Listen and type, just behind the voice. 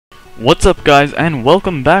What's up, guys, and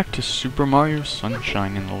welcome back to Super Mario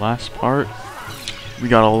Sunshine. In the last part, we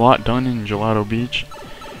got a lot done in Gelato Beach,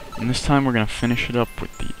 and this time we're gonna finish it up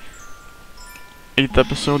with the 8th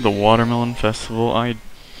episode, the Watermelon Festival. I'm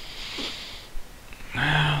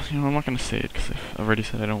not gonna say it because I've already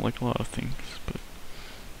said I don't like a lot of things, but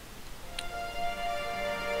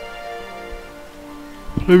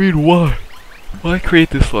I mean, why? Why create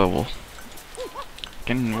this level?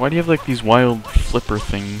 And why do you have like these wild flipper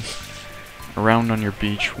things around on your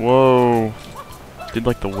beach? Whoa! Did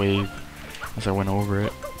like the wave as I went over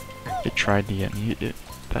it. It tried to get me.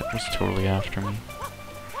 That was totally after me.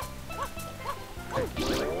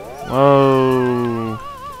 Whoa!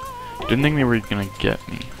 Didn't think they were gonna get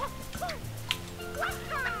me.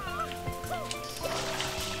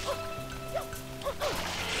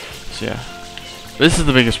 So yeah, this is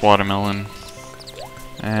the biggest watermelon,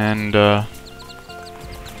 and we're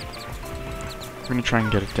gonna try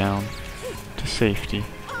and get it down to safety.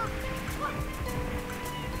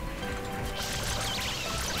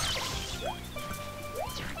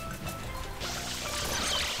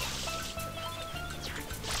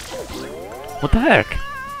 What the heck?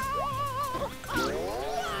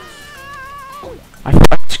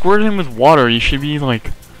 I squirted him with water. You should be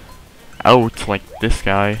like out like this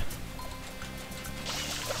guy.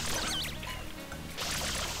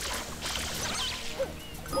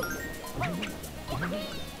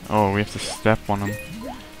 Oh, we have to step on him.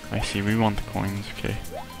 I see, we want the coins, okay.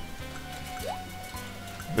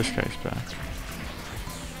 This guy's back.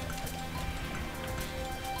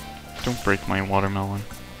 Don't break my watermelon.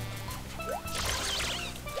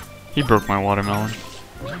 He broke my watermelon.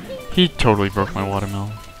 He totally broke my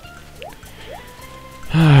watermelon.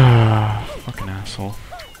 Fucking asshole.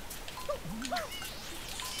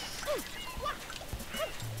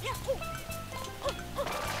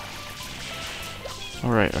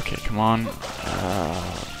 Alright, okay, come on.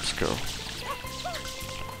 Let's go.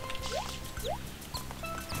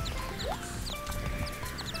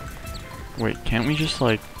 Wait, can't we just,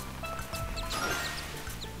 like,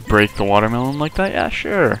 break the watermelon like that? Yeah,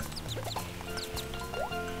 sure.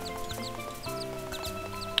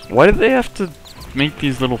 Why did they have to make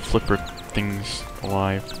these little flipper things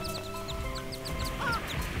alive?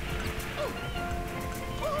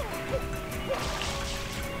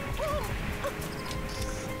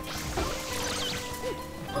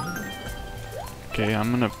 Okay,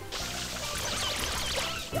 I'm gonna...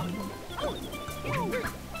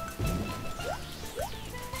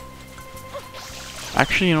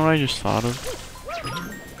 Actually, you know what I just thought of?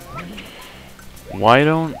 Why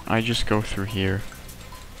don't I just go through here?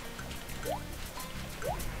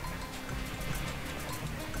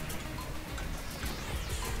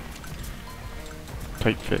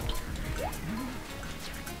 Tight fit.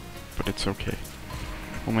 But it's okay.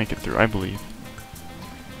 We'll make it through, I believe.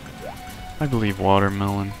 I believe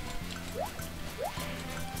watermelon.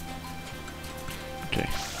 Okay.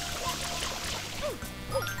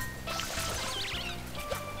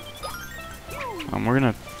 We're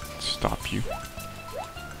gonna stop you.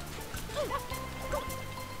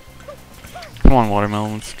 Come on,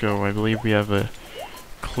 watermelon, let's go. I believe we have a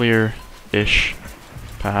clear-ish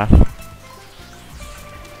path.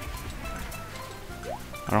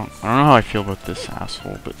 I don't know how I feel about this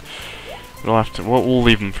asshole, but we'll have to. We'll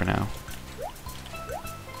leave him for now.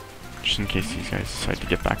 Just in case these guys decide to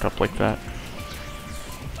get back up like that.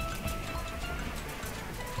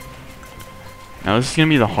 Now this is gonna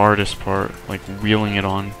be the hardest part, like wheeling it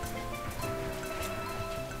on.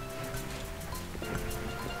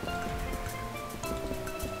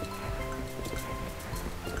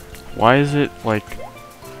 Why is it like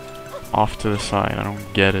off to the side? I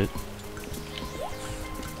don't get it.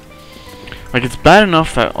 Like, it's bad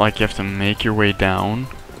enough that like you have to make your way down,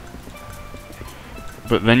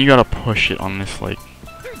 but then you gotta push it on this, like,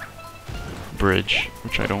 bridge,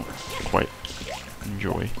 which I don't quite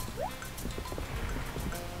enjoy.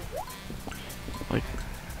 Like,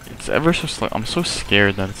 it's ever so slight. I'm so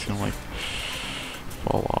scared that it's gonna, like,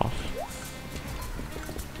 fall off.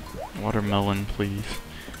 Watermelon, please.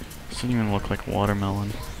 This doesn't even look like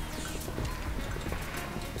watermelon.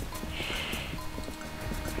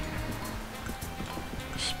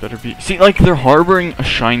 This better be. See, like, they're harboring a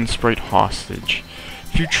Shine Sprite hostage.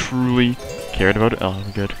 If you truly cared about it, oh,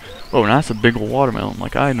 good. Oh, now that's a big ol' watermelon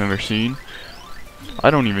like I've never seen.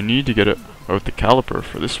 I don't even need to get it out the caliper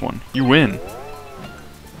for this one. You win.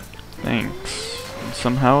 Thanks. And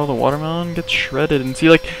somehow the watermelon gets shredded, and see,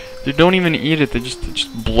 like, they don't even eat it. It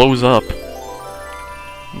just blows up.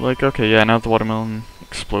 Like, okay, yeah, now the watermelon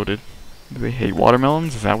exploded. Do they hate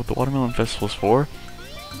watermelons? Is that what the Watermelon Festival is for?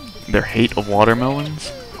 Their hate of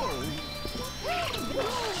watermelons?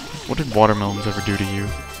 What did watermelons ever do to you?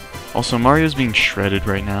 Also, Mario's being shredded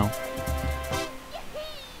right now.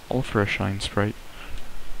 All for a shine sprite.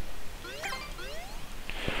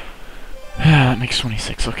 That makes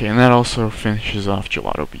 26. Okay, and that also finishes off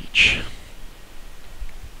Gelato Beach.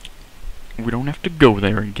 We don't have to go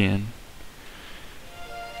there again.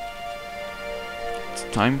 It's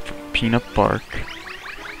time for Peanut Bark.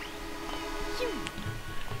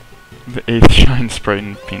 The 8th shine sprite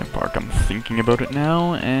in Peanut Bark. I'm thinking about it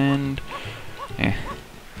now, and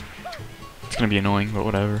it's gonna be annoying, but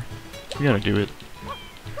whatever. We gotta do it.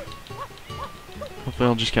 Hopefully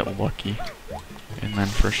I'll just get lucky. And then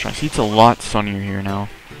first try. See, it's a lot sunnier here now.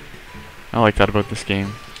 I like that about this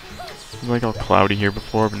game. It was like all cloudy here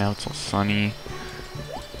before, but now it's all sunny.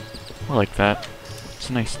 I like that. It's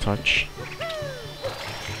a nice touch.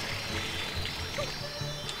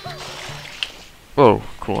 Whoa,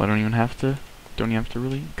 cool. I don't even have to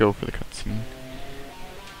really go for the cutscene.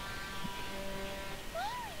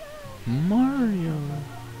 Mario.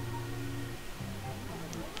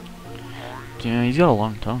 Yeah, he's got a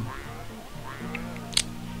long tongue.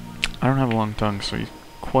 I don't have a long tongue, so he's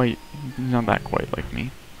not that quite like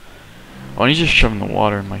me. Oh, and he's just shoving the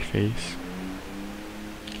water in my face.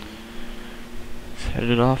 He's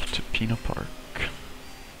headed off to Peanut Park.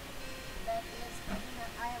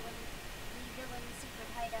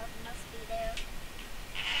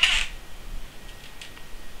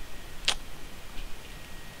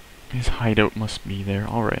 His hideout must be there.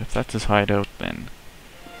 Alright, if that's his hideout, then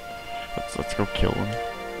let's go kill him.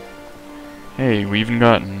 Hey, we even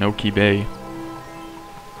got Noki Bay.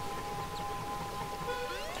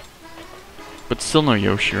 But still no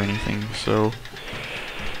Yoshi or anything, so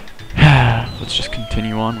let's just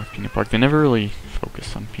continue on with Peanut Park. They never really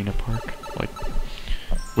focused on Peanut Park. Like,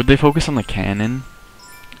 would they focus on the canon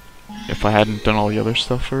if I hadn't done all the other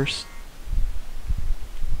stuff first?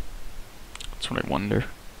 That's what I wonder.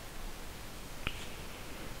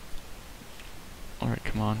 Alright,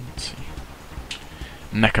 come on, let's see.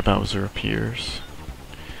 Mecha Bowser appears.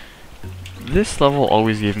 This level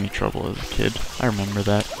always gave me trouble as a kid. I remember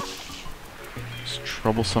that. It's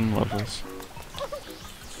troublesome levels.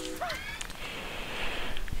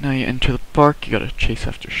 Now you enter the park, you gotta chase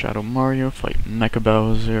after Shadow Mario, fight Mecha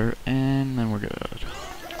Bowser, and then we're good.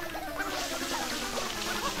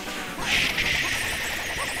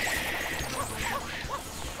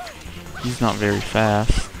 He's not very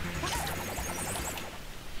fast.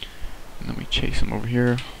 And then we chase him over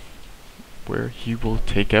here, where he will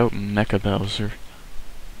take out Mecha Bowser.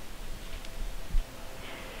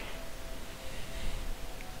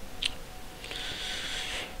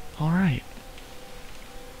 Alright.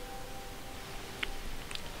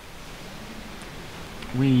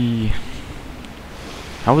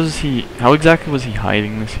 How exactly was he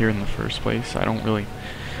hiding this here in the first place? I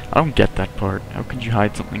don't get that part. How could you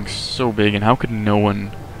hide something so big, and how could no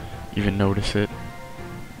one even notice it?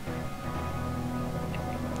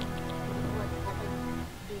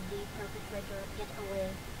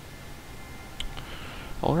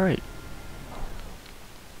 Alright.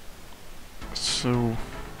 So,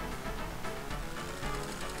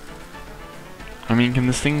 I mean, can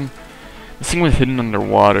this thing was hidden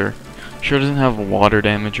underwater. Sure doesn't have water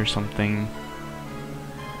damage or something.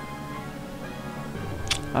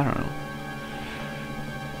 I don't know.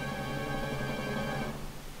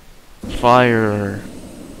 Fire.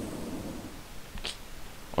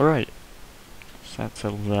 Alright. So that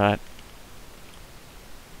settles that.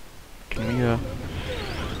 Can we,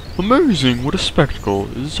 Amazing! What a spectacle!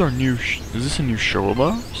 Is this a new show of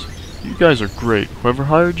ours? You guys are great. Whoever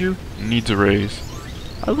hired you needs a raise.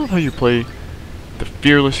 I love how you play the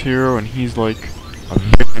fearless hero and he's like a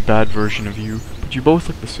very bad version of you, but you both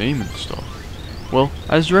look the same and stuff. Well,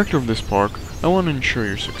 as director of this park, I want to ensure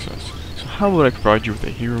your success. So how would I provide you with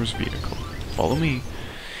a hero's vehicle? Follow me.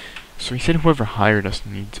 So he said whoever hired us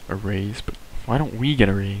needs a raise, but why don't we get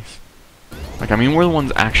a raise? Like, I mean, we're the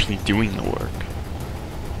ones actually doing the work.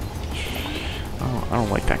 Oh, I don't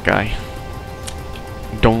like that guy.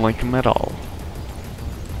 Don't like him at all.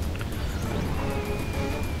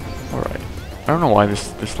 Alright. I don't know why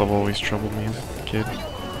this level always troubled me as a kid.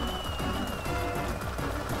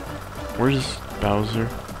 Where's Bowser?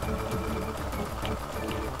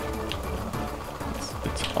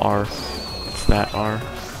 It's R. It's that R.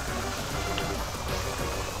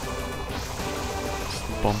 It's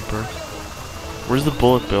the bumper. Where's the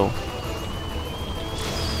bullet bill?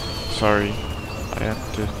 Sorry.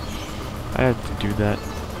 I had to do that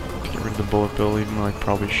to get rid of the bullet bill, even though I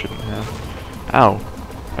probably shouldn't have. Ow!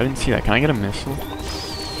 I didn't see that. Can I get a missile?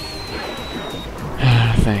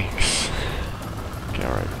 Thanks. Okay,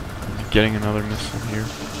 alright. I'm getting another missile here.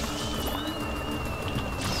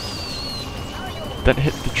 That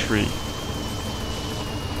hit the tree.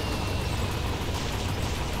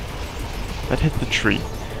 That hit the tree.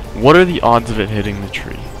 What are the odds of it hitting the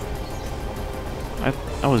tree?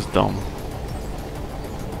 That was dumb.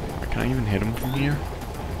 Can I even hit him from here?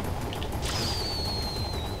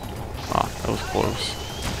 Ah, that was close.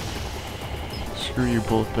 Screw you,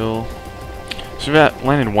 Bullet Bill. So that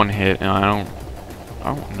landed one hit, and I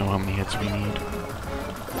don't know how many hits we need.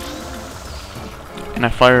 And I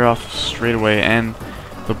fired off straight away, and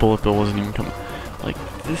the Bullet Bill wasn't even coming. Like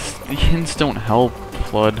this, the hints don't help,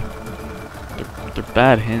 Flood. They're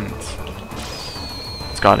bad hints.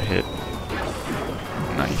 It's gotta hit.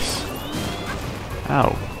 Nice.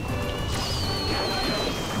 Ow.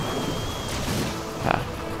 Ah,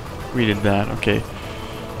 we did that. Okay.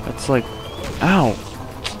 That's like, ow.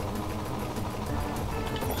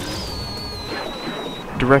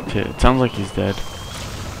 Direct hit. It sounds like he's dead.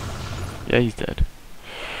 Yeah, he's dead.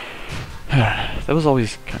 That was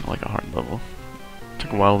always kind of like a hard level.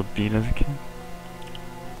 Took a while to beat as a kid.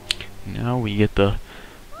 Now we get the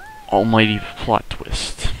almighty plot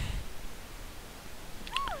twist.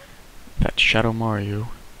 That Shadow Mario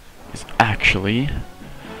is actually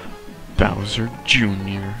Bowser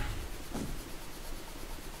Jr.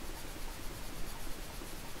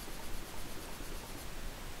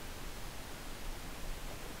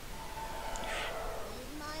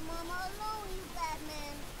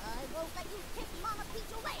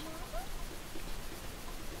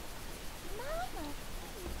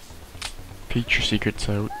 Peach, your secret's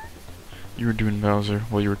out. You were doing Bowser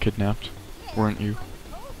while you were kidnapped, weren't you?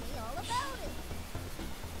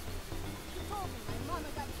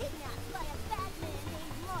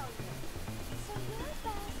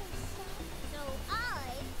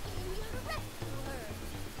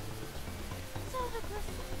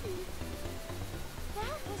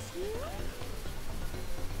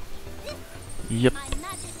 Yep.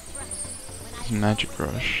 It's Magic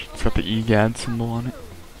Rush. It's got the EGAD symbol on it.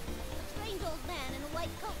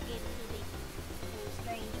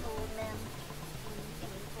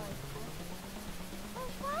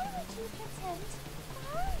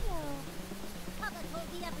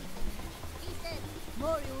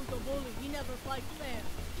 Mario's a bully, he never fights fair.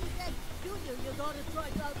 He said, Junior, you gotta try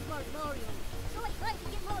to outsmart Mario. So I tried to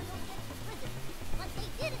get Mario sent to prison, but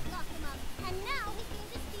they didn't lock him up, and now he came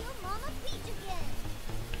to steal Mama Peach again.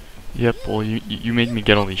 Yep, well, you made me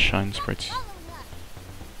get all these shine sprites.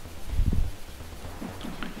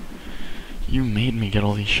 You made me get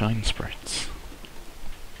all these shine sprites.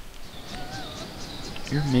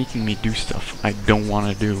 You're making me do stuff I don't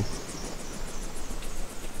want to do.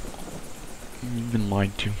 You've been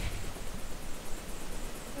lied to.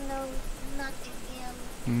 No, not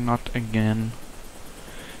again. Not again.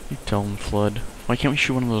 You tell them, Flood. Why can't we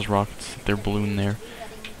shoot one of those rockets if they're blue in there?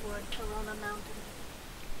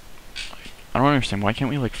 I don't understand. Why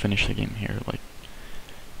can't we, like, finish the game here? Like,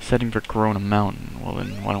 setting for Corona Mountain. Well,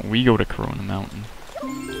 then why don't we go to Corona Mountain?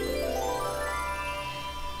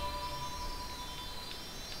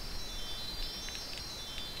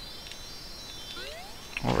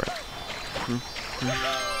 Alright.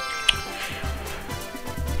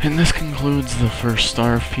 And this concludes the first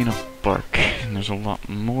star of Peanut Bark. And there's a lot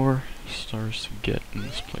more stars to get in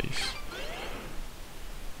this place.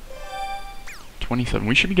 27.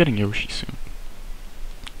 We should be getting Yoshi soon.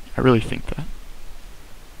 I really think that.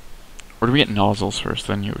 Or do we get nozzles first,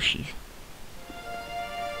 then Yoshi?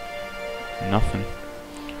 Nothing.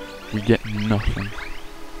 We get nothing.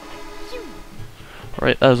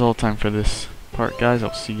 Alright, that is all time for this part, guys.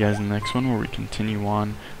 I'll see you guys in the next one where we continue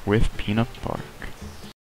on with Peanut Bark.